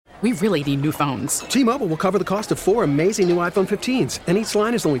We really need new phones. T-Mobile will cover the cost of 4 amazing new iPhone 15s, and each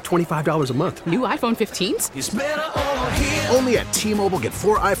line is only $25 a month. New iPhone 15s? It's better over here. Only at T-Mobile, get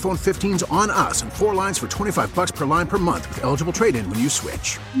 4 iPhone 15s on us and 4 lines for $25 per line per month with eligible trade-in when you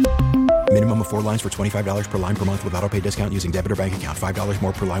switch. Minimum of 4 lines for $25 per line per month with autopay discount using debit or bank account. $5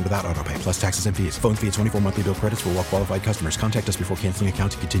 more per line without autopay, plus taxes and fees. Phone fee at 24 monthly bill credits for well-qualified customers. Contact us before canceling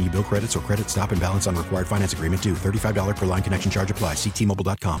account to continue bill credits or credit stop and balance on required finance agreement due. $35 per line connection charge applies. See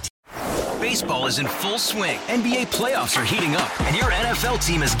T-Mobile.com. Baseball is in full swing. NBA playoffs are heating up, and your NFL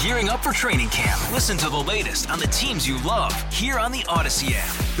team is gearing up for training camp. Listen to the latest on the teams you love here on the Odyssey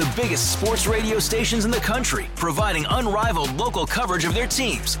app. The biggest sports radio stations in the country, providing unrivaled local coverage of their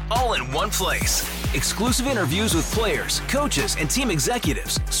teams, all in one place. Exclusive interviews with players, coaches, and team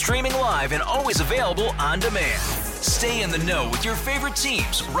executives, streaming live and always available on demand. Stay in the know with your favorite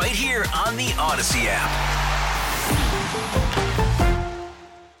teams right here on the Odyssey app.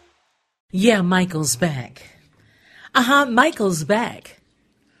 Yeah, Michael's back. Michael's back.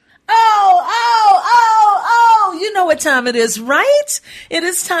 Oh, you know what time it is, right? It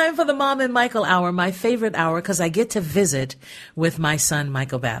is time for the Mom and Michael Hour, my favorite hour, because I get to visit with my son,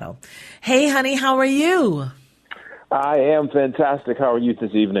 Michael Battle. Hey, honey, how are you? I am fantastic. How are you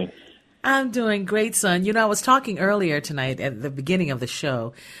this evening? I'm doing great, son. You know, I was talking earlier tonight at the beginning of the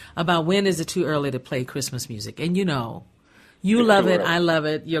show about when is it too early to play Christmas music. And you know, you love it. I love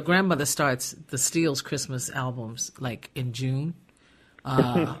it. Your grandmother starts the Steels Christmas albums like in June.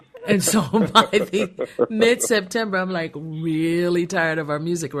 And so by the mid-September, I'm like really tired of our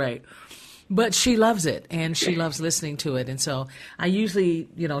music, right? But she loves it and she loves listening to it. And so I usually,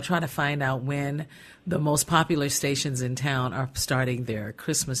 try to find out when the most popular stations in town are starting their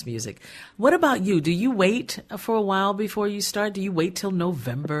Christmas music. What about you? Do you wait for a while before you start? Do you wait till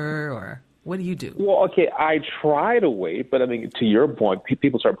November or what do you do? Well, okay, I try to wait, but I mean, to your point,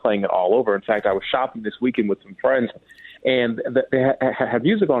 people start playing it all over. In fact, I was shopping this weekend with some friends, and they had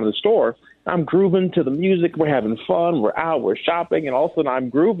music on in the store. I'm grooving to the music. We're having fun. We're out. We're shopping. And all of a sudden, I'm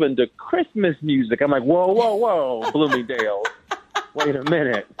grooving to Christmas music. I'm like, whoa, Bloomingdale. Wait a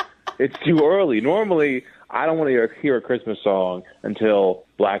minute. It's too early. Normally, I don't want to hear a Christmas song until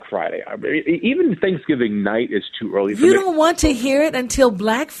Black Friday. I mean, even Thanksgiving night is too early for me. You don't want to hear it until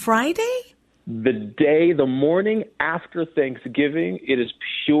Black Friday? The morning after Thanksgiving, it is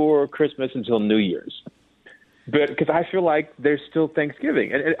pure Christmas until New Year's. But because I feel like there's still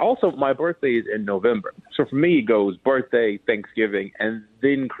Thanksgiving. And also, my birthday is in November. So for me, it goes birthday, Thanksgiving, and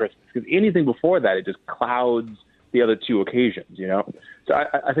then Christmas. Because anything before that, it just clouds the other two occasions, So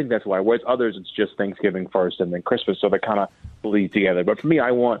I think that's why. Whereas others, it's just Thanksgiving first and then Christmas. So they kind of bleed together. But for me,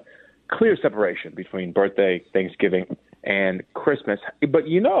 I want clear separation between birthday, Thanksgiving, and Christmas. But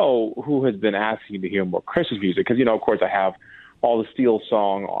who has been asking to hear more Christmas music? Because, of course, I have all the Steel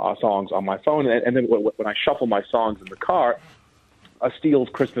songs on my phone. And then when I shuffle my songs in the car, a Steel's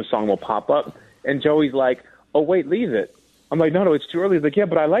Christmas song will pop up. And Joey's like, oh, wait, leave it. I'm like, no, it's too early. He's like, yeah,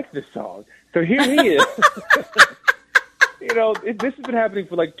 but I like this song. So here he is. This has been happening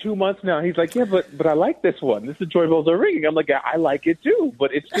for like 2 months now. He's like, yeah, but I like this one. This is Joy Bells Are Ringing. I'm like, yeah, I like it too,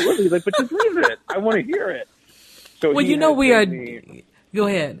 but it's too early. He's like, but just leave it. I want to hear it. So well, go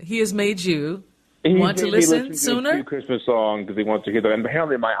ahead. He has made you want to listen sooner? To a Christmas song because he wants to hear them. And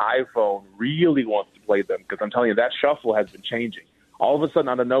apparently my iPhone really wants to play them because I'm telling you, that shuffle has been changing. All of a sudden,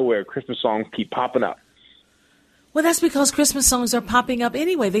 out of nowhere, Christmas songs keep popping up. Well, that's because Christmas songs are popping up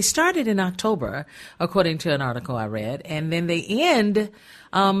anyway. They started in October, according to an article I read, and then they end,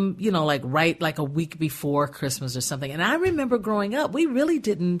 like a week before Christmas or something. And I remember growing up, we really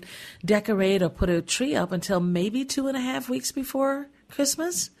didn't decorate or put a tree up until maybe 2.5 weeks before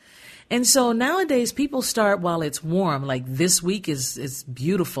Christmas. And so nowadays people start while it's warm. Like this week is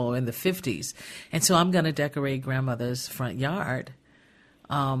beautiful in the 50s. And so I'm going to decorate grandmother's front yard.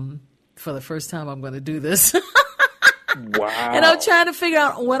 For the first time, I'm going to do this. Wow. And I'm trying to figure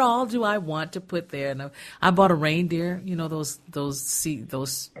out what all do I want to put there. And I bought a reindeer, those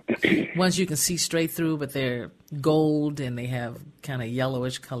ones you can see straight through, but they're gold and they have kind of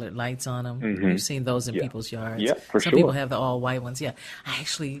yellowish colored lights on them. Mm-hmm. You've seen those in people's yards. Yeah, for Some people have the all white ones. Yeah. I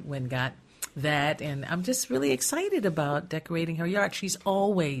actually went and got that, and I'm just really excited about decorating her yard. She's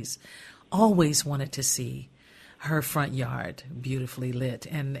always wanted to see her front yard beautifully lit,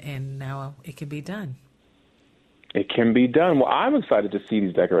 and now it can be done. It can be done. Well, I'm excited to see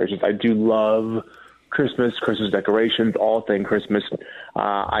these decorations. I do love Christmas decorations, all thing Christmas.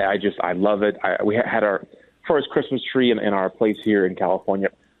 I love it. We had our first Christmas tree in our place here in California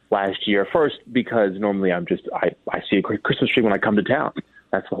last year. First, because normally I see a Christmas tree when I come to town.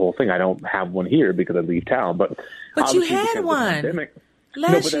 That's the whole thing. I don't have one here because I leave town. But you had one.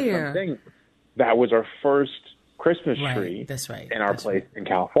 Last but year. That was our first Christmas tree in our place in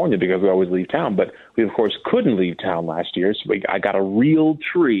California because we always leave town. But we, of course, couldn't leave town last year, so I got a real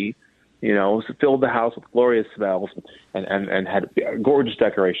tree, filled the house with glorious smells and had gorgeous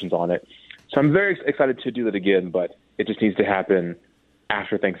decorations on it. So I'm very excited to do that again, but it just needs to happen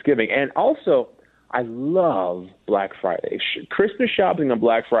after Thanksgiving. And also, I love Black Friday. Christmas shopping on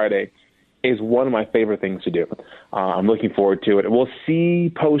Black Friday is one of my favorite things to do. I'm looking forward to it. We'll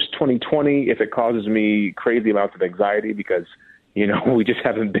see post-2020 if it causes me crazy amounts of anxiety because, we just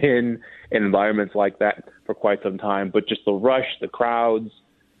haven't been in environments like that for quite some time. But just the rush, the crowds,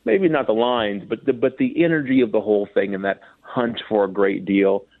 maybe not the lines, but the energy of the whole thing and that hunt for a great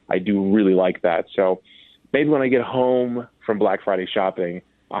deal, I do really like that. So maybe when I get home from Black Friday shopping,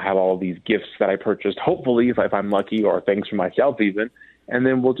 I'll have all of these gifts that I purchased, hopefully, if I'm lucky, or things for myself even, and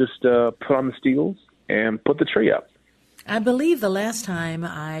then we'll just put on the steels and put the tree up. I believe the last time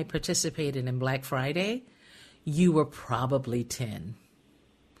I participated in Black Friday, you were probably 10.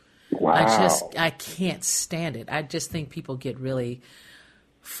 Wow. I can't stand it. I just think people get really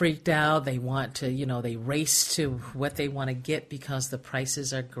freaked out. They want to, they race to what they want to get because the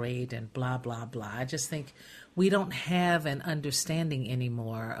prices are great and blah, blah, blah. I just think we don't have an understanding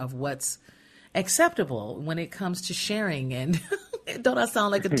anymore of what's acceptable when it comes to sharing. And don't I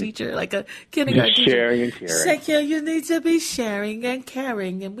sound like a teacher, like a kindergarten teacher? Sharing and caring. Say, you need to be sharing and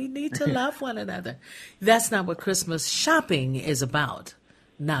caring, and we need to love one another. That's not what Christmas shopping is about.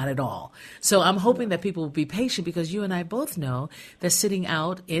 Not at all. So I'm hoping that people will be patient because you and I both know that sitting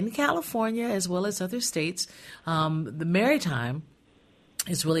out in California as well as other states, the maritime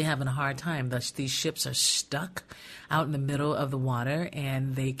is really having a hard time. These ships are stuck out in the middle of the water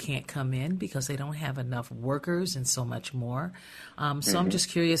and they can't come in because they don't have enough workers and so much more. So I'm just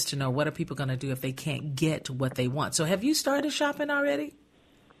curious to know, what are people going to do if they can't get what they want? So have you started shopping already?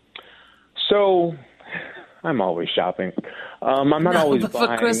 So I'm always shopping. I'm not always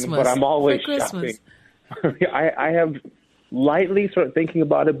buying, but I'm always shopping. I have lightly started thinking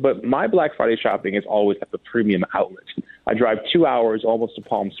about it, but my Black Friday shopping is always at the premium outlet. I drive 2 hours almost to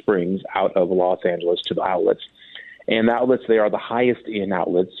Palm Springs out of Los Angeles to the outlets. And the outlets, they are the highest in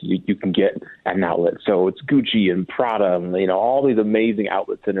outlets you can get at an outlet. So it's Gucci and Prada and, all these amazing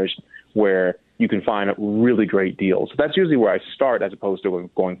outlet centers where you can find really great deals. So that's usually where I start as opposed to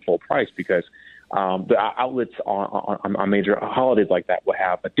going full price because the outlets on major holidays like that will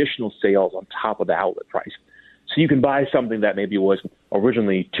have additional sales on top of the outlet price. So you can buy something that maybe was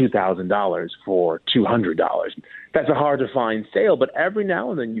originally $2,000 for $200. That's a hard-to-find sale, but every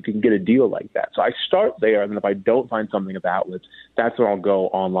now and then you can get a deal like that. So I start there, and then if I don't find something at the outlets, that's when I'll go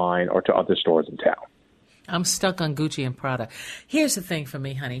online or to other stores in town. I'm stuck on Gucci and Prada. Here's the thing for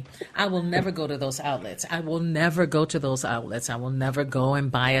me, honey. I will never go to those outlets. I will never go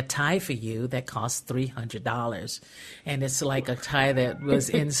and buy a tie for you that costs $300. And it's like a tie that was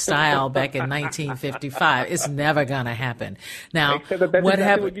in style back in 1955. It's never going to happen. Now, except that's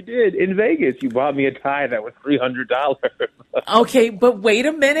exactly what you did in Vegas. You bought me a tie that was $300. Okay, but wait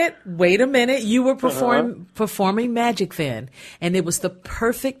a minute. You were performing magic then. And it was the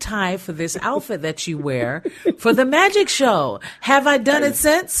perfect tie for this outfit that you wear for the magic show. Have I done it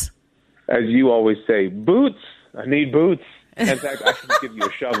since? As you always say, boots. I need boots. In fact, I should give you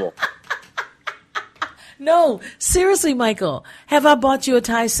a shovel. No, seriously, Michael. Have I bought you a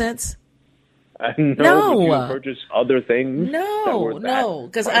tie since? No. Would you purchase other things? No.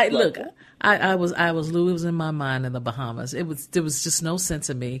 Because I was losing my mind in the Bahamas. There was just no sense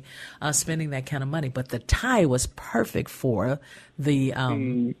of me spending that kind of money. But the tie was perfect for the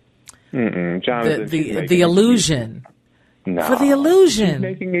Jonathan, the illusion. No, for the illusion. She's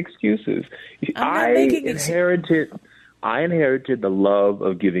making excuses. I'm not making excuses. I inherited the love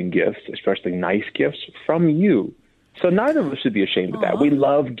of giving gifts, especially nice gifts, from you. So neither of us should be ashamed of that. We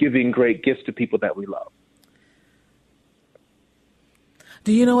love giving great gifts to people that we love.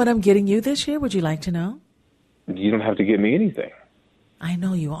 Do you know what I'm getting you this year? Would you like to know? You don't have to give me anything. I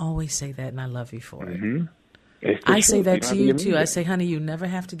know you always say that, and I love you for it. I say that to you, too. I say, honey, you never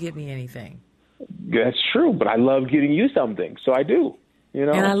have to give me anything. That's true, but I love getting you something, so I do. And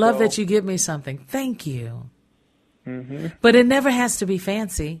I love that you give me something. Thank you. But it never has to be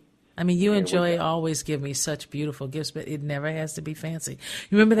fancy. I mean, you and Joy always give me such beautiful gifts, but it never has to be fancy.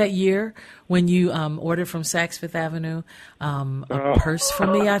 You remember that year when you ordered from Saks Fifth Avenue a purse for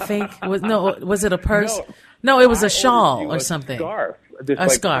me, I think? Was it a purse? No, it was a shawl or something. Scarf.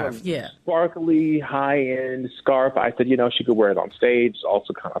 Scarf, yeah. Sparkly, high-end scarf. I said, she could wear it on stage. It's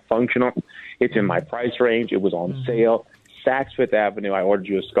also kind of functional. It's in my price range. It was on sale. Saks Fifth Avenue, I ordered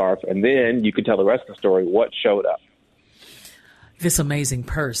you a scarf. And then you can tell the rest of the story what showed up. this amazing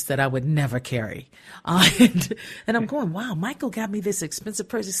purse that I would never carry. And I'm going, wow, Michael got me this expensive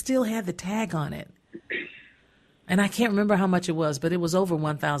purse. It still had the tag on it. And I can't remember how much it was, but it was over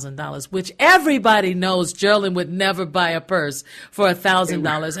 $1,000, which everybody knows Geraldine would never buy a purse for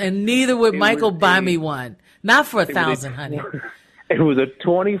 $1,000, and neither would Michael buy me one. Not for $1,000, honey. It was a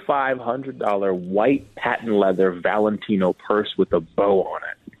 $2,500 white patent leather Valentino purse with a bow on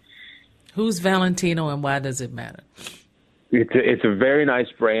it. Who's Valentino and why does it matter? It's a very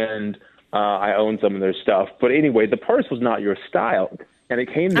nice brand. I own some of their stuff. But anyway, the purse was not your style. And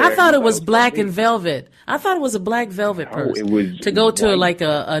it came there. I thought it was black and velvet. I thought it was a black velvet purse it was to go to white. like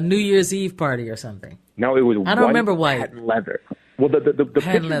a New Year's Eve party or something. No, it was I don't remember white. Patent leather. Well, the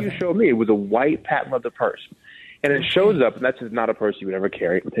picture leather. you showed me, it was a white patent leather purse. And it shows up, and that's just not a purse you would ever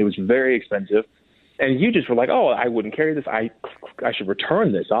carry. It was very expensive. And you just were like, oh, I wouldn't carry this. I should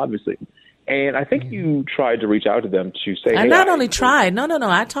return this, obviously. And I think you tried to reach out to them to say, I hey, not only tried, no.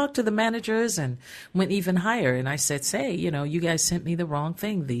 I talked to the managers and went even higher. And I said, you guys sent me the wrong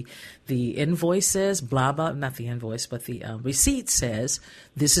thing. The invoice says blah, blah, not the invoice, but the receipt says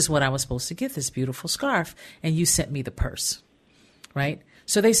this is what I was supposed to get, this beautiful scarf. And you sent me the purse, right?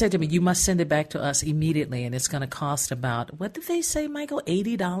 So they said to me, you must send it back to us immediately. And it's going to cost about, what did they say, Michael,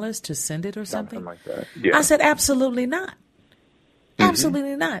 $80 to send it or something? Like that. Yeah. I said, absolutely not.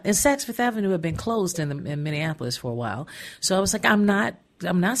 Absolutely not. And Saks Fifth Avenue had been closed in Minneapolis for a while. So I was like, I'm not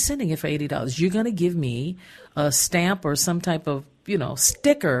sending it for $80. You're going to give me a stamp or some type of,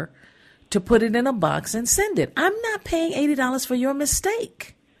 sticker to put it in a box and send it. I'm not paying $80 for your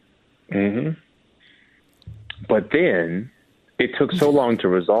mistake. Mm-hmm. But then it took so long to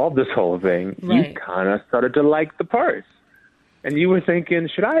resolve this whole thing, right. You kind of started to like the purse. And you were thinking,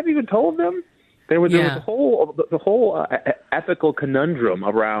 should I have even told them? There was the whole ethical conundrum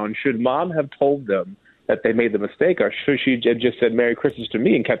around, should mom have told them that they made the mistake, or should she have just said Merry Christmas to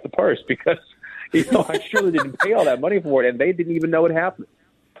me and kept the purse? Because, I surely didn't pay all that money for it, and they didn't even know it happened.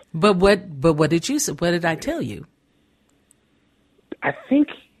 But what did you say? What did I tell you? I think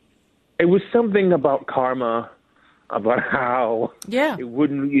it was something about karma, about how it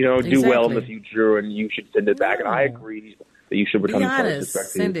wouldn't, do well in the future, and you should send it back. And I agree that you should return Be the honest,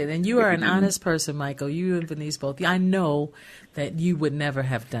 purse. send it. And you are an honest person, Michael. You and Venice both. I know that you would never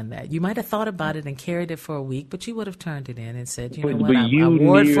have done that. You might have thought about it and carried it for a week, but you would have turned it in and said, you know what, I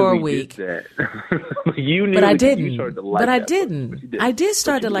wore it for a week. You knew but I that didn't. You started to like but I that didn't. purse. I did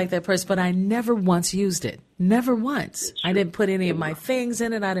start to like that purse, but I never once used it. Never once. I didn't put any of my things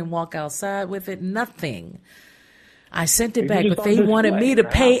in it. I didn't walk outside with it. Nothing. I sent it back, but they wanted me to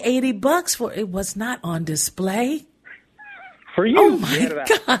pay $80 for it. It was not on display. For you. Oh my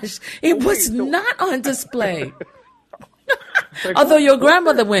gosh. It was not on display. Although your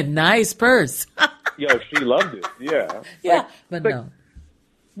grandmother went, nice purse. Yo, she loved it. Yeah. Yeah, but no.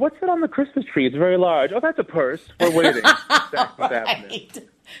 What's it on the Christmas tree? It's very large. Oh, that's a purse. We're waiting. Right.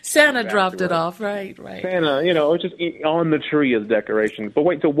 Santa dropped it off. Right. Santa, it's just on the tree as decoration. But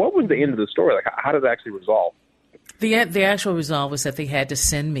wait, so what was the end of the story? Like, how did it actually resolve? The actual resolve was that they had to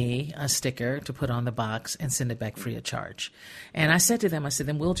send me a sticker to put on the box and send it back free of charge. And I said to them,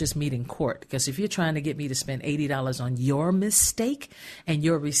 then we'll just meet in court. Because if you're trying to get me to spend $80 on your mistake and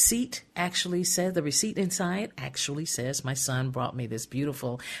your receipt actually says, the receipt inside actually says my son brought me this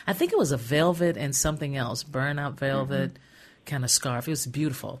beautiful, I think it was a velvet and something else, burnout velvet kind of scarf. It was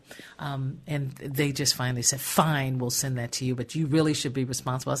beautiful. And they just finally said, fine, we'll send that to you, but you really should be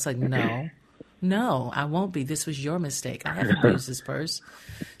responsible. I was like, no, I won't be. This was your mistake. I haven't used this purse.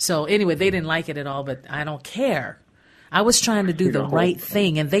 So anyway, they didn't like it at all, but I don't care. I was trying to do the right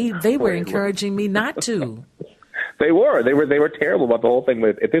thing, and they were encouraging me not to. They were terrible about the whole thing.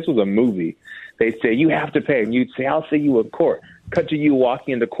 If this was a movie, they'd say, you have to pay, and you'd say, I'll see you in court. Cut to you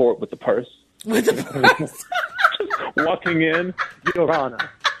walking into court with the purse. With the purse. Walking in, Your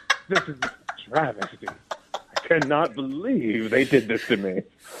Honor, this is travesty. I cannot believe they did this to me.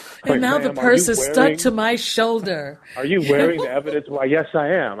 And now the purse is stuck to my shoulder. Are you wearing the evidence? Why, yes, I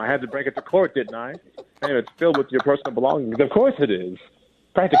am. I had to bring it to court, didn't I? And it's filled with your personal belongings. Of course it is.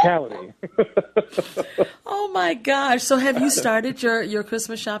 Practicality. Oh, my gosh. So have you started your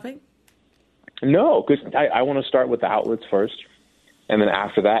Christmas shopping? No, because I want to start with the outlets first. And then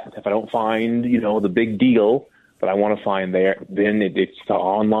after that, if I don't find, the big deal that I want to find there, then it's the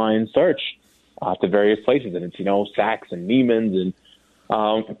online search to various places. And it's, Saks and Neiman's and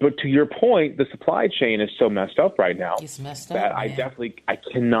but to your point, the supply chain is so messed up right now. It's messed up, that I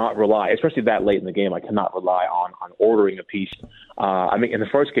cannot rely, especially that late in the game. I cannot rely on ordering a piece. In the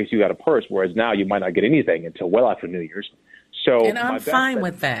first case, you got a purse, whereas now you might not get anything until well after New Year's. So, and I'm fine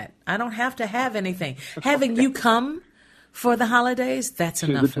with that. I don't have to have anything. Having you come for the holidays, that's to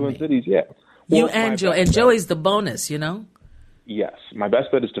enough the for Twin me. Cities, yeah. You Well, and my Joey. best And bet- Joey's the bonus, you know? Yes. My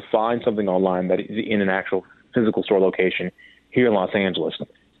best bet is to find something online that is in an actual physical store location here in Los Angeles.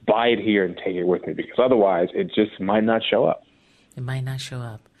 Buy it here and take it with me, because otherwise it just might not show up. It might not show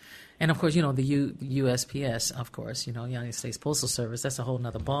up. And, of course, you know, the USPS, of course, you know, United States Postal Service, that's a whole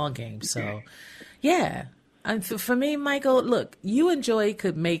nother ball game. So, yeah. And for me, Michael, look, you and Joey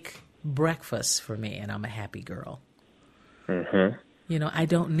could make breakfast for me, and I'm a happy girl. Mm-hmm. You know, I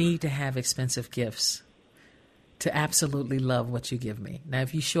don't need to have expensive gifts to absolutely love what you give me. Now,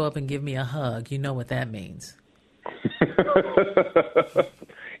 if you show up and give me a hug, you know what that means.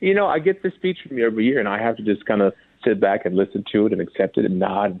 You know, I get this speech from you every year, and I have to just kind of sit back and listen to it and accept it and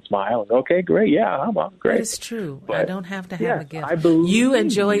nod and smile. And, okay, great. Yeah, I'm great. It's true. But, I don't have to have yes, a gift. I believe you and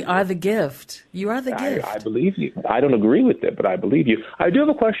Joey are the gift. You are the gift. I believe you. I don't agree with it, but I believe you. I do have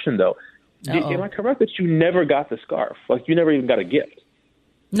a question, though. Uh-oh. Am I correct that you never got the scarf? Like, you never even got a gift?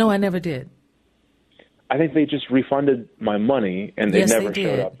 No, I never did. I think they just refunded my money, and they Yes, they never showed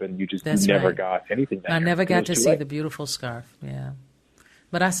did. up, and you just That's never right. got anything. I never got to It was too see late. the beautiful scarf. Yeah.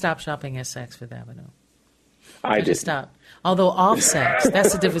 But I stopped shopping at Saks Fifth Avenue. I just did. stopped. Although off Saks,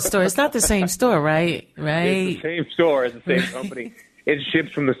 that's a different story. It's not the same store, right? It's Right? the same store, it's the same company. It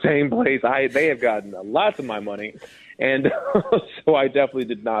ships from the same place. They have gotten lots of my money, and so I definitely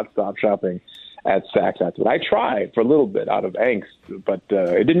did not stop shopping at Saks after that. I tried for a little bit out of angst, but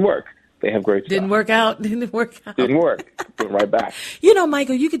it didn't work. They have great stuff. Didn't work out. Didn't work out. Didn't work. Went right back. You know,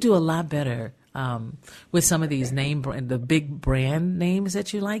 Michael, you could do a lot better with some of these the big brand names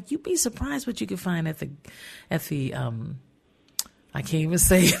that you like. You'd be surprised what you could find at the I can't even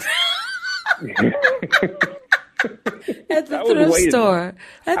say it. At the I was thrift waiting. store.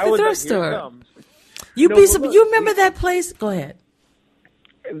 At I the was thrift like, here it store. comes. You No, be but look, you remember that place? Go ahead.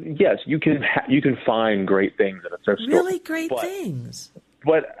 Yes, you can find great things at a thrift store. Really great but, things.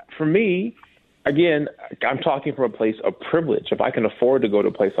 But for me, again, I'm talking from a place of privilege. If I can afford to go to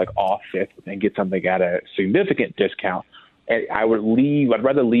a place like Off Fifth and get something at a significant discount, I'd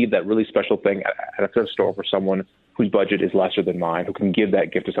rather leave that really special thing at a thrift store for someone whose budget is lesser than mine, who can give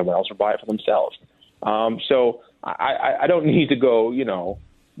that gift to someone else or buy it for themselves. So I don't need to go,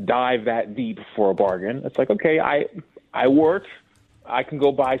 dive that deep for a bargain. It's like, okay, I work. I can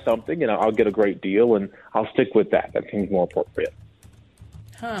go buy something, and I'll get a great deal, and I'll stick with that. That seems more appropriate.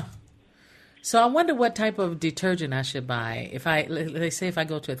 Huh. So I wonder what type of detergent I should buy if they say if I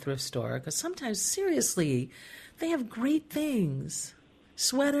go to a thrift store, because sometimes seriously, they have great things,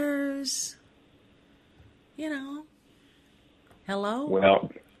 sweaters. Hello.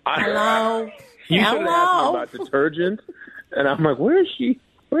 Well, Hello. you started asking me about detergent, and I'm like, where is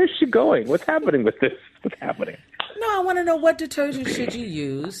she going? What's happening with this? What's happening? No, I want to know what detergent should you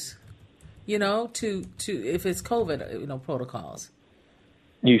use, to if it's COVID, protocols.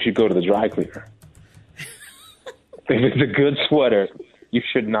 You should go to the dry cleaner. If it's a good sweater, you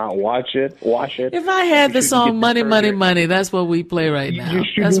should not wash it. If I had the You song shouldn't get Money, Money, detergent. Money, that's what we play right now. You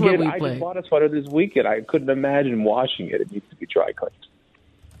shouldn't That's what get- we I play. just bought a sweater this weekend. I couldn't imagine washing it. It needs to be dry cleaned.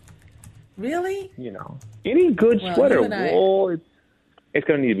 Really? Any good Well, sweater, you and I- it's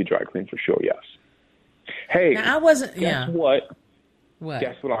going to need to be dry cleaned for sure. Yes. Hey, Now, I wasn't, guess yeah. what? What?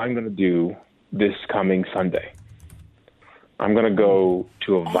 Guess what I'm going to do this coming Sunday? I'm going to go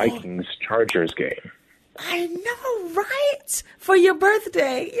to a Vikings Chargers game. I know, right? For your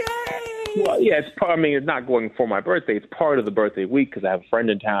birthday. Yay! Well, yeah, it's not going for my birthday. It's part of the birthday week because I have a friend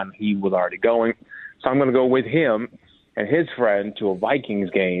in town. He was already going. So I'm going to go with him and his friend to a Vikings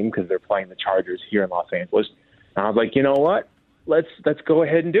game because they're playing the Chargers here in Los Angeles. And I was like, you know what? Let's go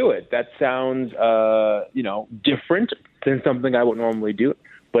ahead and do it. That sounds, different than something I would normally do.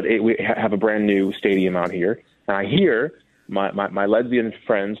 But we have a brand new stadium out here. And I hear my lesbian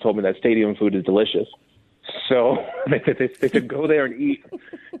friends told me that stadium food is delicious. So they said go there and eat.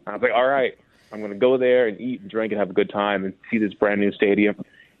 I was like, all right, I'm going to go there and eat and drink and have a good time and see this brand new stadium.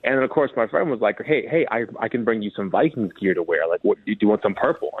 And then, of course, my friend was like, hey, I can bring you some Vikings gear to wear. Like, what do you want? Some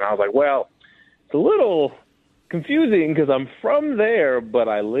purple? And I was like, well, it's a little confusing because I'm from there, but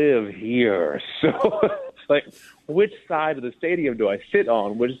I live here. So it's like, which side of the stadium do I sit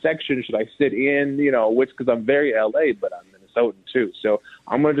on? Which section should I sit in? Because I'm very LA, but I'm Minnesotan too. So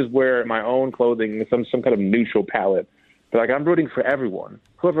I'm going to just wear my own clothing, some kind of neutral palette. But like, I'm rooting for everyone.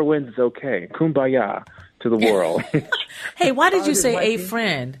 Whoever wins is okay. Kumbaya to the world. Hey, why did you say a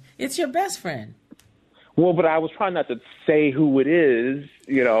friend? It's your best friend. Well, but I was trying not to say who it is.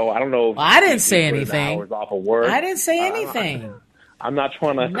 I don't know. If Well, I didn't say he put his anything. hours off of work. I didn't say anything. I'm not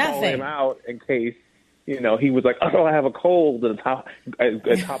trying to call Nothing. him out in case he was like, "Oh, I have a cold," and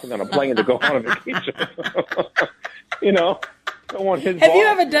it's hopping on a plane to go on a vacation. Don't want his. Have you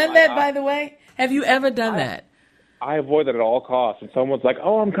ever done that? By the way, have you ever done that? I avoid that at all costs. And someone's like,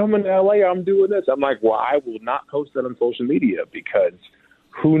 "Oh, I'm coming to LA. I'm doing this." I'm like, "Well, I will not post that on social media because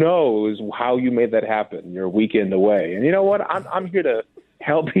who knows how you made that happen? You're a weekend away." And you know what? I'm here to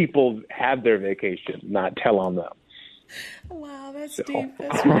help people have their vacation, not tell on them. Wow, that's deep.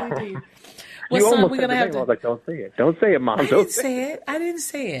 That's really deep. Well, You son, almost we're said gonna the have thing. to. I was like, "Don't say it. Don't say it, Mom. I Don't didn't say it. I didn't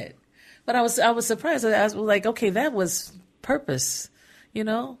say it. But I was surprised. I was like, okay, that was purpose.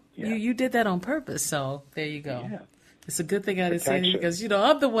 Yeah. You did that on purpose. So there you go. Yeah. It's a good thing I didn't say Protection. anything because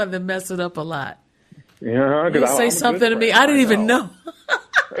I'm the one that messed it up a lot. Yeah, You say something to me, I didn't even know.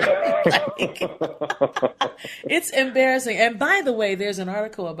 It's embarrassing. And by the way, there's an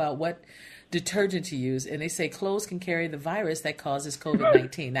article about what detergent to use, and they say clothes can carry the virus that causes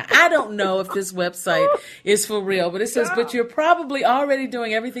COVID-19. Now, I don't know if this website is for real, but it says, but you're probably already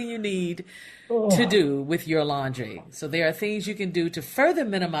doing everything you need to do with your laundry. So there are things you can do to further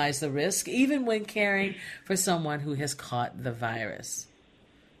minimize the risk, even when caring for someone who has caught the virus.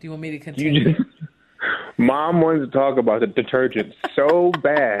 Do you want me to continue? Mom wanted to talk about the detergent so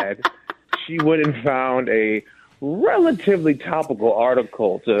bad, she went and found a relatively topical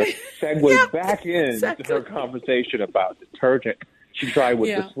article to segue back into her conversation about detergent. She tried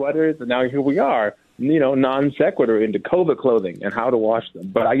with the sweaters, and now here we are, non sequitur into COVID clothing and how to wash them.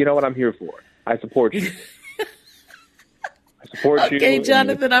 But you know what I'm here for? I support you. I support you. Okay,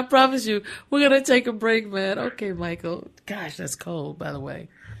 Jonathan, I promise you, we're going to take a break, man. Okay, Michael. Gosh, that's cold, by the way.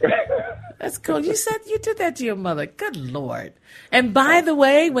 That's cold. You said you did that to your mother. Good Lord. And by the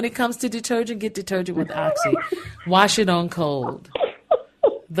way, when it comes to detergent, get detergent with Oxy. Wash it on cold.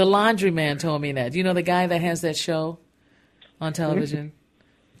 The Laundry Man told me that. You know the guy that has that show on television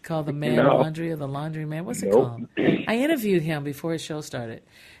called The Man Laundry or The Laundry Man? What's it called? I interviewed him before his show started.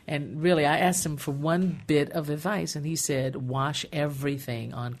 And really, I asked him for one bit of advice, and he said, wash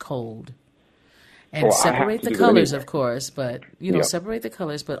everything on cold. And separate the colors, of course, but, separate the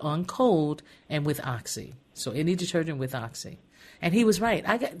colors, but on cold and with Oxy. So any detergent with Oxy. And he was right.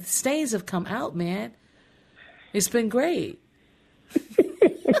 Stains have come out, man. It's been great.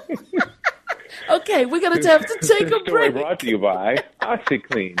 Okay, we're going to have to take a break. Brought to you by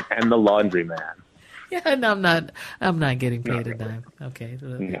OxyClean and The Laundry Man. Yeah, and I'm not getting paid a dime. Okay.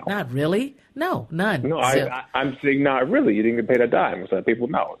 No. Not really? No, none. No, I'm saying not really. You didn't get paid a dime. So people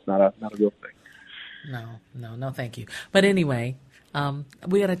know it's not a real thing. No, thank you. But anyway,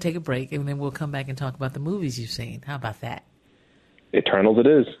 we got to take a break, and then we'll come back and talk about the movies you've seen. How about that? Eternals it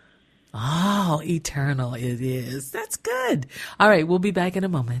is. Oh, Eternal it is. That's good. All right, we'll be back in a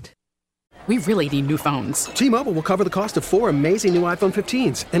moment. We really need new phones. T-Mobile will cover the cost of 4 amazing new iPhone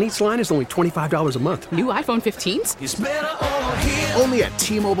 15s, and each line is only $25 a month. New iPhone 15s? It's better over here. Only at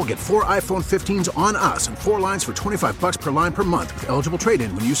T-Mobile, get 4 iPhone 15s on us and 4 lines for $25 per line per month with eligible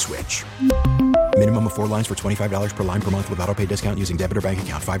trade-in when you switch. Minimum of 4 lines for $25 per line per month with autopay discount using debit or bank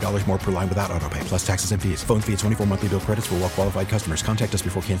account. $5 more per line without autopay, plus taxes and fees. Phone fee at 24 monthly bill credits for well-qualified customers. Contact us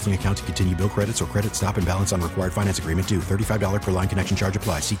before canceling account to continue bill credits or credit stop and balance on required finance agreement due. $35 per line connection charge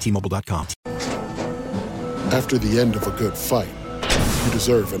applies. See T-Mobile.com. After the end of a good fight, you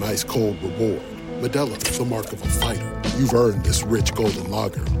deserve an ice-cold reward. Modelo is the mark of a fighter. You've earned this rich golden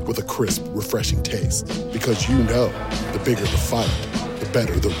lager with a crisp, refreshing taste. Because you know, the bigger the fight, the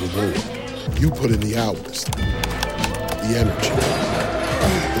better the reward. You put in the hours, the energy,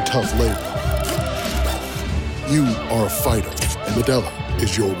 the tough labor. You are a fighter, and Modelo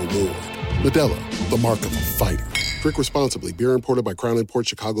is your reward. Modelo, the mark of a fighter. Drink responsibly. Beer imported by Crown Imports,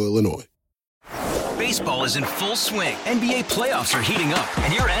 Chicago, Illinois. Baseball is in full swing. NBA playoffs are heating up,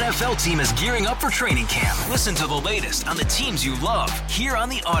 and your NFL team is gearing up for training camp. Listen to the latest on the teams you love here on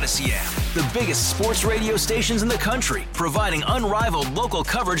the Odyssey app. The biggest sports radio stations in the country, providing unrivaled local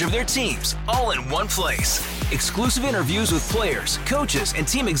coverage of their teams, all in one place. Exclusive interviews with players, coaches, and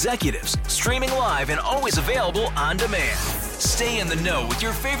team executives, streaming live and always available on demand. Stay in the know with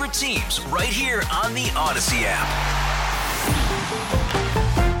your favorite teams right here on the Odyssey app.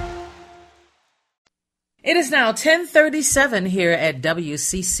 It is now 10:37 here at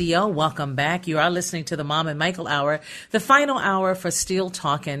WCCO. Welcome back. You are listening to the Mom and Michael Hour, the final hour for Still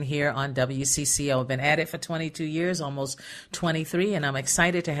Talking here on WCCO. I've been at it for 22 years, almost 23, and I'm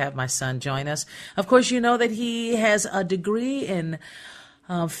excited to have my son join us. Of course, you know that he has a degree in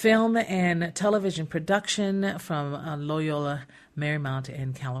film and television production from Loyola Marymount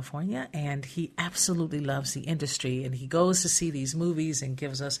in California, and he absolutely loves the industry, and he goes to see these movies and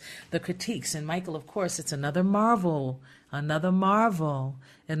gives us the critiques. And Michael, of course, it's another Marvel. You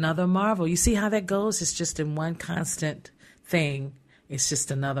see how that goes? It's just in one constant thing. It's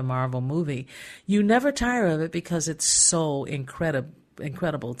just another Marvel movie. You never tire of it because it's so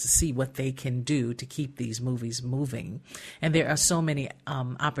incredible to see what they can do to keep these movies moving. And there are so many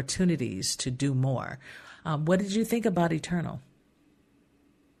opportunities to do more. What did you think about Eternal?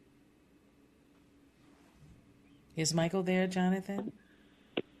 Is Michael there, Jonathan?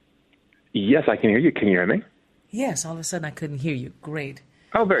 Yes, I can hear you. Can you hear me? Yes, all of a sudden I couldn't hear you. Great.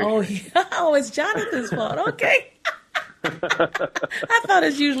 Oh, very good. Oh, it's Jonathan's fault. Okay. I thought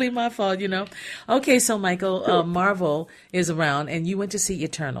it's usually my fault, Okay, so Michael, Marvel is around, and you went to see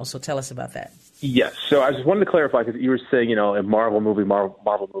Eternal, so tell us about that. Yes, so I just wanted to clarify, because you were saying, a Marvel movie, more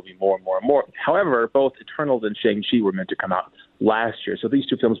and more. However, both Eternals and Shang-Chi were meant to come out last year, so these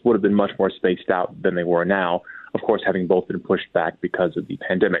two films would have been much more spaced out than they were now, of course, having both been pushed back because of the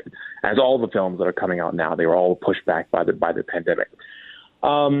pandemic. As all the films that are coming out now, they were all pushed back by the pandemic.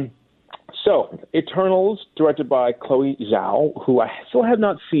 So, Eternals, directed by Chloe Zhao, who I still have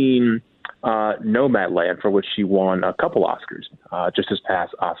not seen Nomadland, for which she won a couple Oscars just this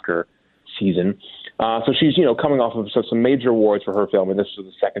past Oscar season. So she's, coming off of some major awards for her film, and this was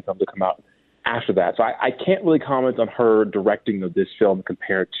the second film to come out after that. So I can't really comment on her directing of this film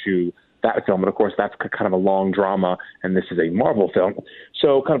compared to that film. But, of course, that's kind of a long drama, and this is a Marvel film.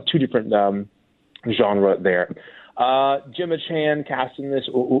 So kind of two different genre there. Gemma Chan cast in this,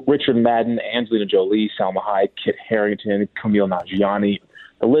 Richard Madden, Angelina Jolie, Salma Hayek, Kit Harington, Kumail Nanjiani.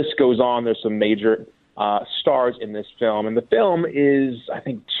 The list goes on. There's some major stars in this film. And the film is, I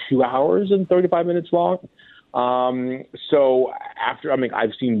think, 2 hours and 35 minutes long. So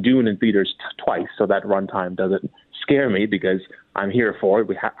I've seen Dune in theaters twice, so that runtime doesn't scare me because I'm here for it.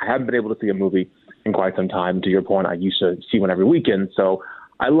 I haven't been able to see a movie in quite some time. To your point, I used to see one every weekend. So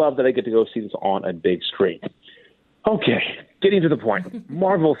I love that I get to go see this on a big screen. Okay, getting to the point.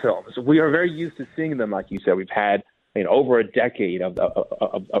 Marvel films. We are very used to seeing them, like you said. We've had over a decade of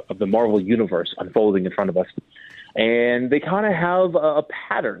the Marvel universe unfolding in front of us. And they kind of have a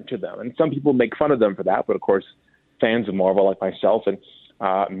pattern to them. And some people make fun of them for that. But, of course, fans of Marvel like myself and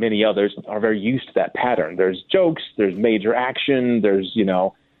many others are very used to that pattern. There's jokes. There's major action. There's,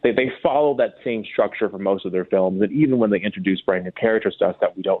 they follow that same structure for most of their films. And even when they introduce brand new character stuff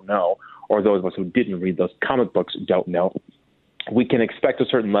that we don't know, or those of us who didn't read those comic books don't know, we can expect a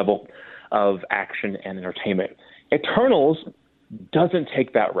certain level of action and entertainment. Eternals doesn't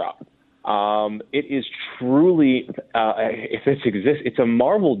take that route. It is truly, if it exists, it's a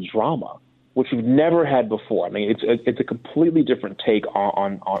Marvel drama, which we've never had before. I mean, it's a completely different take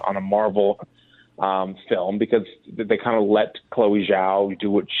on a Marvel film, because they kind of let Chloe Zhao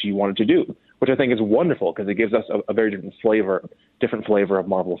do what she wanted to do, which I think is wonderful because it gives us a very different flavor of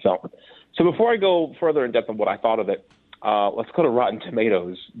Marvel film. So before I go further in depth on what I thought of it, let's go to Rotten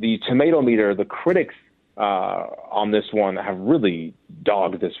Tomatoes. The tomato meter, the critics on this one have really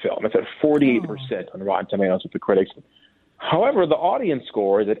dogged this film. It's at 48% on Rotten Tomatoes with the critics. However, the audience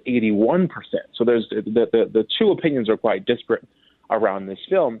score is at 81%. So there's the two opinions are quite disparate around this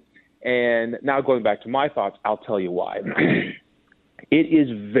film. And now going back to my thoughts, I'll tell you why. It is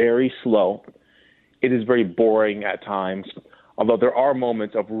very slow. It is very boring at times. Although there are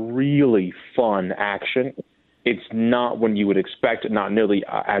moments of really fun action, it's not when you would expect, not nearly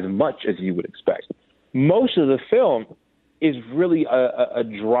as much as you would expect. Most of the film is really a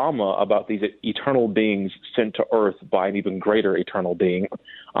drama about these eternal beings sent to Earth by an even greater eternal being,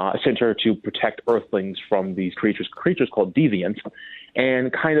 sent here to protect Earthlings from these creatures called deviants,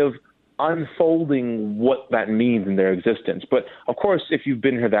 and kind of unfolding what that means in their existence. But, of course, if you've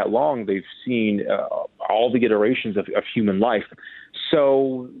been here that long, they've seen all the iterations of human life.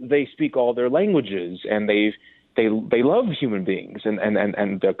 So they speak all their languages, and they love human beings and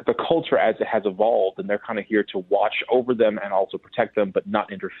the culture as it has evolved, and they're kind of here to watch over them and also protect them, but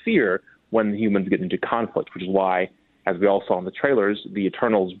not interfere when humans get into conflict, which is why, as we all saw in the trailers, the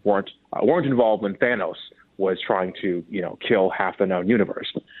Eternals weren't involved when Thanos was trying to, kill half the known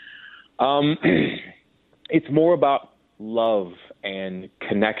universe. It's more about love and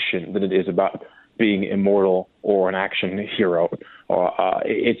connection than it is about being immortal or an action hero.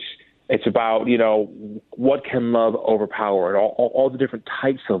 It's about, what can love overpower, and all the different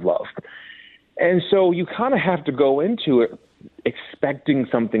types of love. And so you kind of have to go into it expecting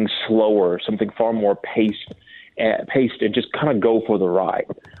something slower, something far more paced, and just kind of go for the ride.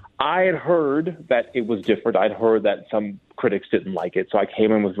 I had heard that it was different. I'd heard that some critics didn't like it, so I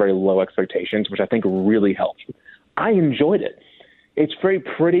came in with very low expectations, which I think really helped. I enjoyed it. It's very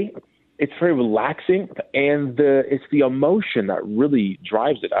pretty. It's very relaxing, and it's the emotion that really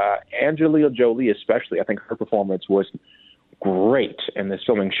drives it. Angelina Jolie, especially, I think her performance was great in this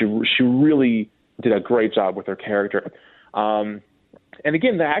filming. She really did a great job with her character. And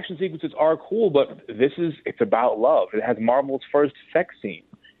again, the action sequences are cool, but it's about love. It has Marvel's first sex scene.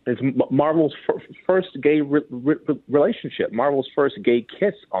 It's Marvel's first gay relationship, Marvel's first gay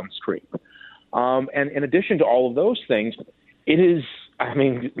kiss on screen. And in addition to all of those things, it is, I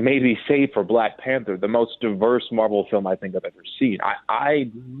mean, maybe save for Black Panther, the most diverse Marvel film I think I've ever seen.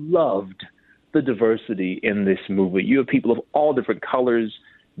 I loved the diversity in this movie. You have people of all different colors,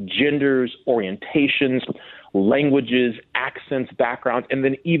 genders, orientations, languages, accents, backgrounds, and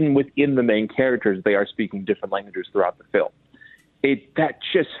then even within the main characters, they are speaking different languages throughout the film. That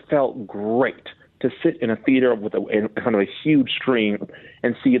just felt great to sit in a theater in front of a huge screen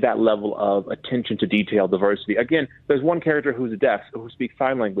and see that level of attention to detail, diversity. Again, there's one character who's deaf, who speaks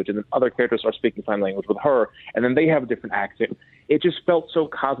sign language, and then other characters are speaking sign language with her, and then they have a different accent. It just felt so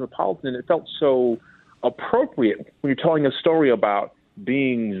cosmopolitan. It felt so appropriate when you're telling a story about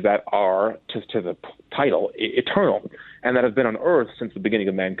beings that are, to the title, eternal, and that have been on Earth since the beginning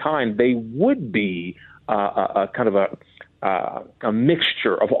of mankind. They would be a kind of a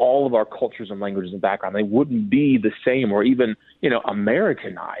mixture of all of our cultures and languages and background. They wouldn't be the same or even,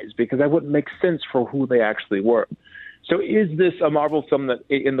 Americanized, because that wouldn't make sense for who they actually were. So is this a Marvel film that,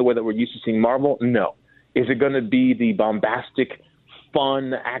 in the way that we're used to seeing Marvel? No. Is it going to be the bombastic,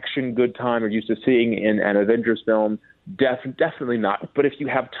 fun, action, good time we're used to seeing in an Avengers film? Definitely not. But if you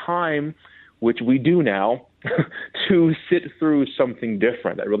have time, which we do now, to sit through something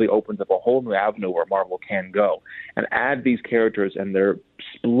different that really opens up a whole new avenue where Marvel can go, and add these characters and their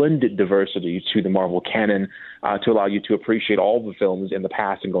splendid diversity to the Marvel canon to allow you to appreciate all the films in the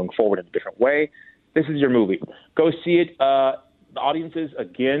past and going forward in a different way, this is your movie. Go see it. The audiences,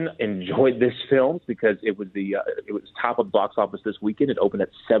 again, enjoyed this film because it was top of the box office this weekend. It opened at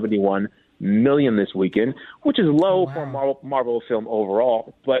 $71 million this weekend, which is low for a Marvel film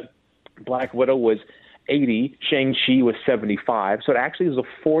overall, but Black Widow was 80, Shang-Chi was 75, so it actually is the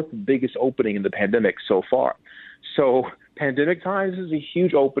fourth biggest opening in the pandemic so far. So pandemic times is a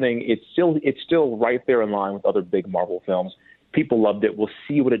huge opening. It's still right there in line with other big Marvel films. People loved it. We'll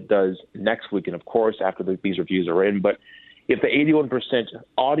see what it does next weekend, of course, after these reviews are in. But if the 81%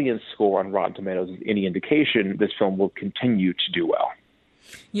 audience score on Rotten Tomatoes is any indication, this film will continue to do well.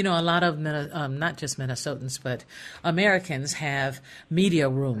 A lot of, not just Minnesotans, but Americans have media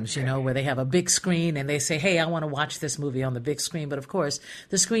rooms, where they have a big screen and they say, hey, I want to watch this movie on the big screen. But of course,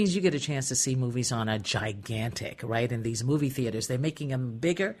 the screens, you get a chance to see movies on, are gigantic, right? In these movie theaters, they're making them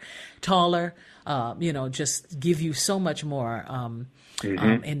bigger, taller, just give you so much more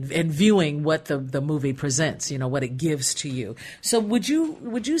in viewing what the movie presents, what it gives to you. So would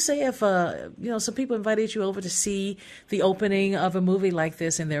you say if some people invited you over to see the opening of a movie like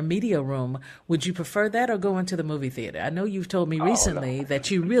this in their media room, would you prefer that or go into the movie theater? I know you've told me recently that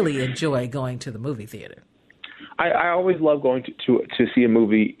you really enjoy going to the movie theater. I always love going to see a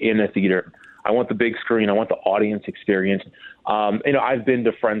movie in a theater. I want the big screen. I want the audience experience. I've been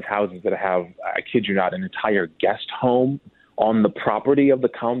to friends' houses that have, I kid you not, an entire guest home on the property of the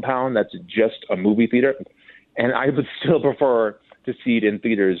compound that's just a movie theater. And I would still prefer to see it in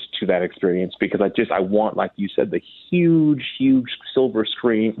theaters to that experience because I want, like you said, the huge silver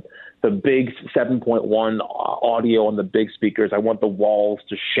screen, the big 7.1 audio on the big speakers. I want the walls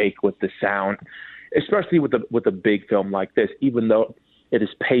to shake with the sound, especially with a big film like this. Even though it is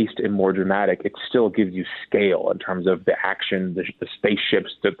paced and more dramatic, it still gives you scale in terms of the action, the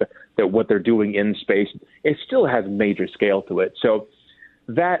spaceships, that what they're doing in space. It still has major scale to it. So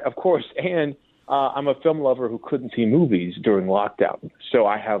that, of course, and I'm a film lover who couldn't see movies during lockdown. So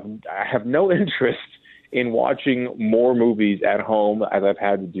I have no interest in watching more movies at home as I've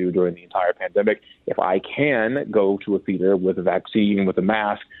had to do during the entire pandemic. If I can go to a theater with a vaccine, with a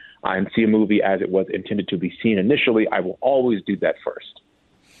mask, and see a movie as it was intended to be seen initially, I will always do that first.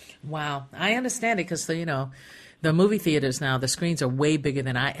 Wow. I understand it because, the movie theaters now, the screens are way bigger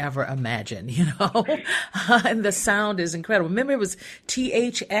than I ever imagined, and the sound is incredible. Remember, it was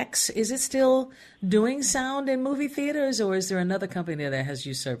THX. Is it still doing sound in movie theaters, or is there another company that has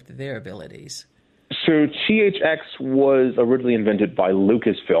usurped their abilities? So THX was originally invented by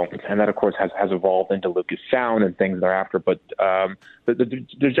Lucasfilm, and that, of course, has evolved into Lucas Sound and things thereafter. But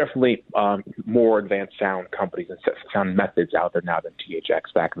there's definitely more advanced sound companies and sound methods out there now than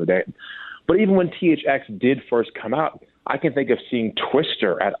THX back in the day. But even when THX did first come out, I can think of seeing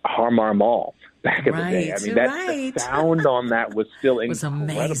Twister at Har Mar Mall back in the day. I mean, the sound on that was still incredible.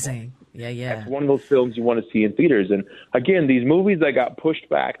 It was amazing. Yeah. It's one of those films you want to see in theaters. And again, these movies that got pushed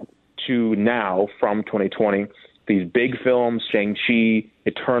back to now from 2020, these big films, Shang-Chi,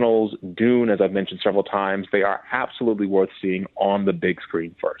 Eternals, Dune, as I've mentioned several times, they are absolutely worth seeing on the big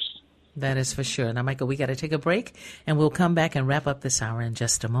screen first. That is for sure. Now, Michael, we got to take a break, and we'll come back and wrap up this hour in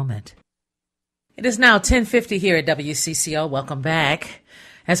just a moment. It is now 10:50 here at WCCO. Welcome back.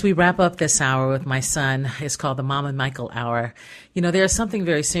 As we wrap up this hour with my son, it's called the Mom and Michael Hour. You know, there's something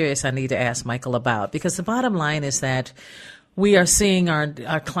very serious I need to ask Michael about, because the bottom line is that we are seeing our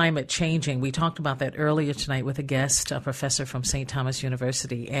climate changing. We talked about that earlier tonight with a guest, a professor from St. Thomas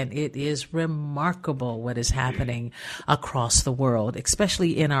University, and it is remarkable what is happening across the world,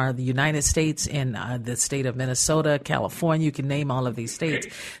 especially in the United States, in the state of Minnesota, California. You can name all of these states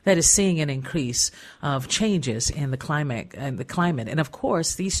that is seeing an increase of changes in the climate. And of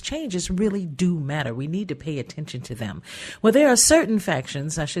course, these changes really do matter. We need to pay attention to them. Well, there are certain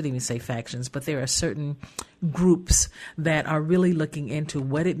factions, I shouldn't even say factions, but there are certain groups that are really looking into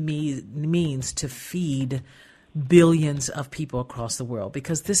what it means to feed billions of people across the world,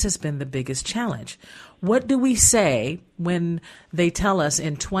 because this has been the biggest challenge. What do we say when they tell us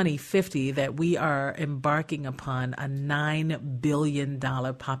in 2050 that we are embarking upon a $9 billion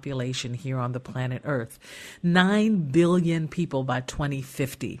population here on the planet Earth? 9 billion people by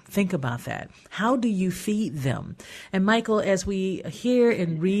 2050. Think about that. How do you feed them? And Michael, as we hear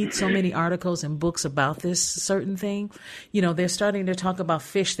and read so many articles and books about this certain thing, you know, they're starting to talk about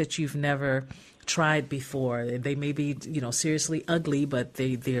fish that you've never tried before. They may be, seriously ugly, but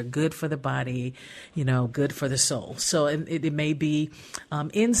they're good for the body, good for the soul. So it may be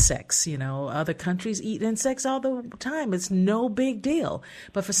insects. Other countries eat insects all the time. It's no big deal.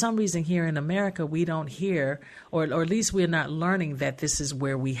 But for some reason here in America, we don't hear, or at least we're not learning that this is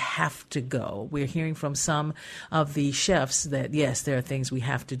where we have to go. We're hearing from some of the chefs that, yes, there are things we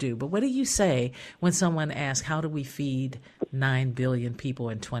have to do. But what do you say when someone asks, how do we feed 9 billion people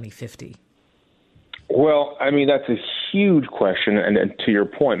in 2050? Well, I mean, that's a huge question. And to your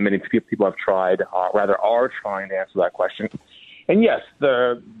point, many people have tried, are trying to answer that question. And yes,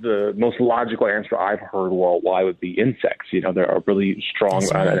 the most logical answer I've heard worldwide would be insects. They're a really strong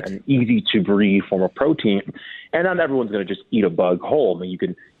and easy to breed form of protein. And not everyone's going to just eat a bug whole. I mean, you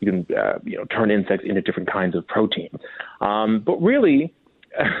can turn insects into different kinds of protein. But really,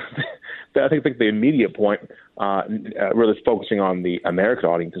 I think the immediate point, really focusing on the American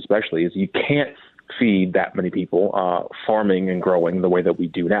audience especially, is you can't feed that many people farming and growing the way that we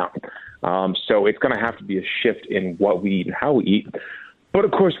do now. So it's going to have to be a shift in what we eat and how we eat. But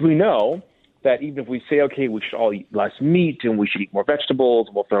of course, we know that even if we say, okay, we should all eat less meat and we should eat more vegetables,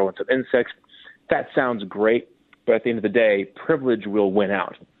 we'll throw in some insects, that sounds great. But at the end of the day, privilege will win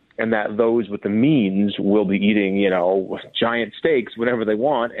out. And that those with the means will be eating, giant steaks whenever they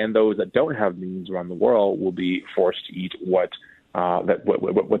want. And those that don't have means around the world will be forced to eat what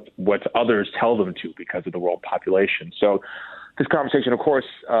others tell them to because of the world population. So this conversation, of course,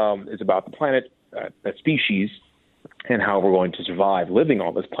 is about the planet, the species, and how we're going to survive living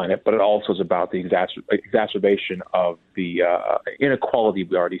on this planet, but it also is about the exacerbation of the inequality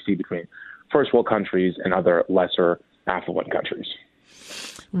we already see between first world countries and other lesser affluent countries.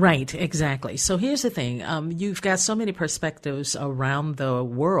 Right, exactly. So here's the thing. You've got so many perspectives around the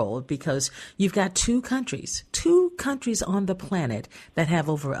world because you've got two countries on the planet that have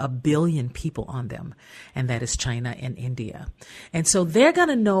over 1 billion people on them, and that is China and India. And so they're going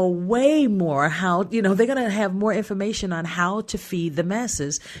to know way more how, they're going to have more information on how to feed the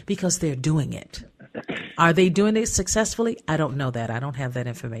masses because they're doing it. Are they doing it successfully? I don't know that. I don't have that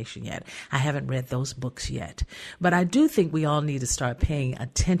information yet. I haven't read those books yet. But I do think we all need to start paying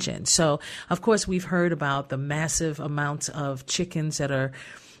attention. So, of course, we've heard about the massive amounts of chickens that are,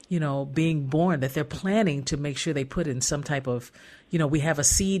 being born, that they're planning to make sure they put in some type of, we have a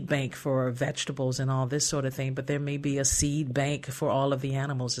seed bank for vegetables and all this sort of thing, but there may be a seed bank for all of the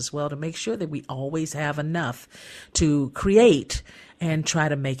animals as well to make sure that we always have enough to create and try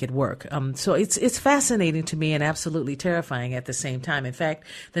to make it work. So it's fascinating to me and absolutely terrifying at the same time. In fact,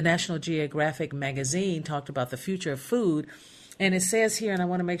 the National Geographic magazine talked about the future of food, and it says here, and I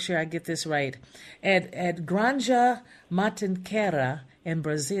want to make sure I get this right, at Granja Matanquera in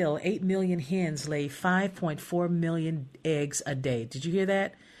Brazil, 8 million hens lay 5.4 million eggs a day. Did you hear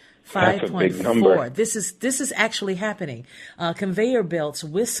that? 5.4. This is actually happening. Conveyor belts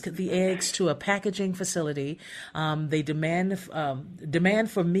whisk the eggs to a packaging facility. They demand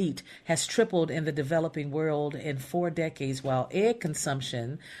for meat has tripled in the developing world in 4 decades, while egg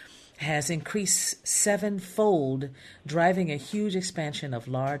consumption has increased 7-fold, driving a huge expansion of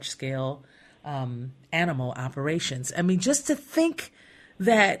large-scale animal operations. I mean, just to think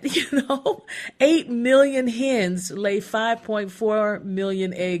that, 8 million hens lay 5.4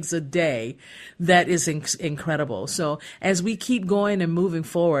 million eggs a day. That is incredible. So as we keep going and moving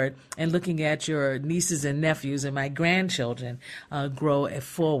forward and looking at your nieces and nephews and my grandchildren grow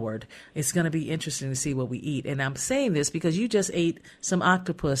forward, it's going to be interesting to see what we eat. And I'm saying this because you just ate some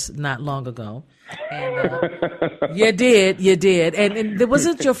octopus not long ago. And you did. And it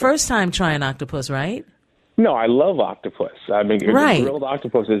wasn't your first time trying octopus, right? No, I love octopus. I mean, right. Grilled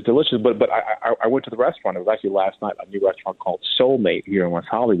octopus is delicious. But I went to the restaurant. It was actually last night, a new restaurant called Soulmate here in West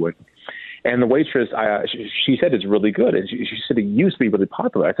Hollywood. And the waitress, she said it's really good. And she said it used to be really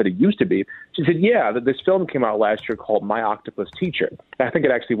popular. I said it used to be. She said, yeah, this film came out last year called My Octopus Teacher. I think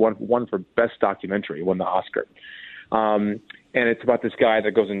it actually won for Best Documentary, won the Oscar. And it's about this guy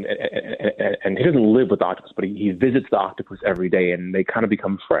that goes in, and he doesn't live with the octopus, but he visits the octopus every day, and they kind of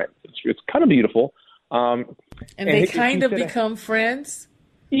become friends. It's kind of beautiful. And they kind of become friends?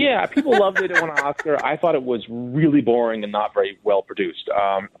 Yeah, people loved it. It won an Oscar. I thought it was really boring and not very well produced.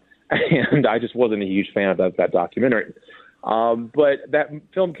 And I just wasn't a huge fan of that documentary. But that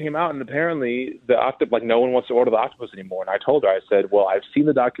film came out, and apparently no one wants to order the octopus anymore. And I told her, I said, well, I've seen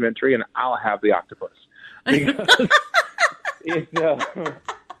the documentary, and I'll have the octopus. Because it's...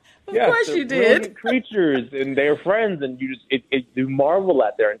 Of course you did. Creatures, and they're friends, and you marvel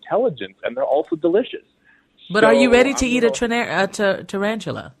at their intelligence, and they're also delicious. But are you ready to eat a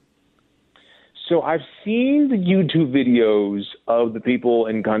tarantula? So I've seen the YouTube videos of the people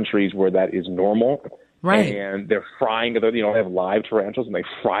in countries where that is normal. Right. And they're frying, they have live tarantulas, and they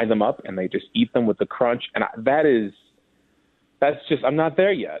fry them up, and they just eat them with the crunch. And I'm not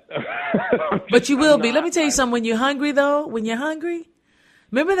there yet. But you will be. Let me tell you something. When you're hungry,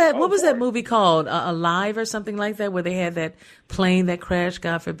 remember that? What was that movie called? Alive or something like that, where they had that plane that crashed,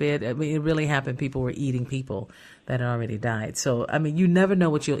 God forbid. I mean, it really happened. People were eating people that had already died. So, I mean, you never know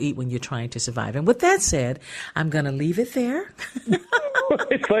what you'll eat when you're trying to survive. And with that said, I'm going to leave it there.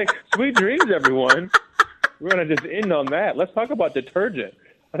 It's like, sweet dreams, everyone. We're going to just end on that. Let's talk about detergent.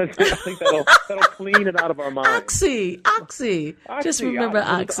 I think that'll clean it out of our minds. Oxy. Just remember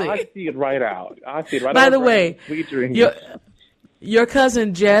Oxy. Oxy it right out. By the way, sweet dreams. Your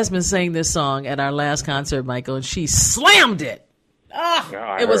cousin Jasmine sang this song at our last concert, Michael, and she slammed it.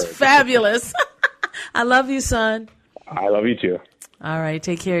 It was fabulous. I love you, son. I love you, too. All right,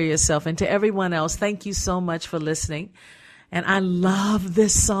 take care of yourself. And to everyone else, thank you so much for listening. And I love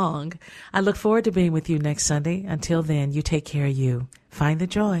this song. I look forward to being with you next Sunday. Until then, you take care of you. Find the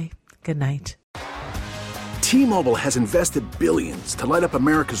joy. Good night. T-Mobile has invested billions to light up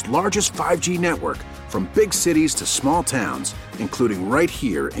America's largest 5G network, from big cities to small towns, including right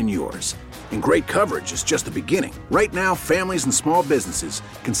here in yours. And great coverage is just the beginning. Right now, families and small businesses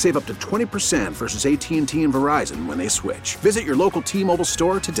can save up to 20% versus AT&T and Verizon when they switch. Visit your local T-Mobile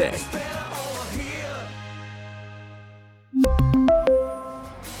store today.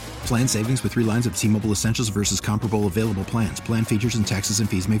 Plan savings with 3 lines of T-Mobile Essentials versus comparable available plans. Plan features and taxes and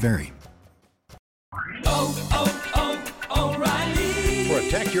fees may vary. O'Reilly.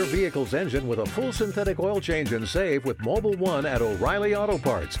 Protect your vehicle's engine with a full synthetic oil change and save with Mobil 1 at O'Reilly Auto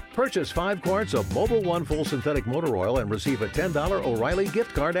Parts. Purchase 5 quarts of Mobil 1 full synthetic motor oil and receive a $10 O'Reilly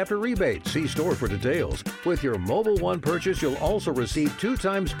gift card after rebate. See store for details. With your Mobil 1 purchase, you'll also receive 2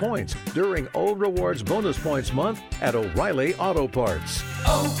 times points during O Rewards Bonus Points Month at O'Reilly Auto Parts.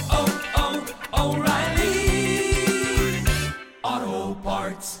 O'Reilly Auto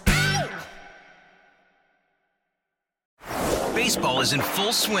Parts. Baseball is in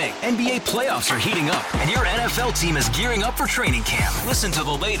full swing. NBA playoffs are heating up, and your NFL team is gearing up for training camp. Listen to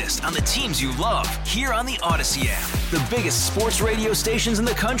the latest on the teams you love here on the Odyssey app. The biggest sports radio stations in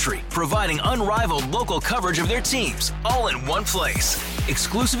the country, providing unrivaled local coverage of their teams, all in one place.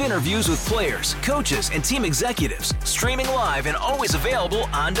 Exclusive interviews with players, coaches, and team executives, streaming live and always available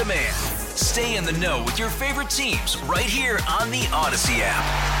on demand. Stay in the know with your favorite teams right here on the Odyssey app.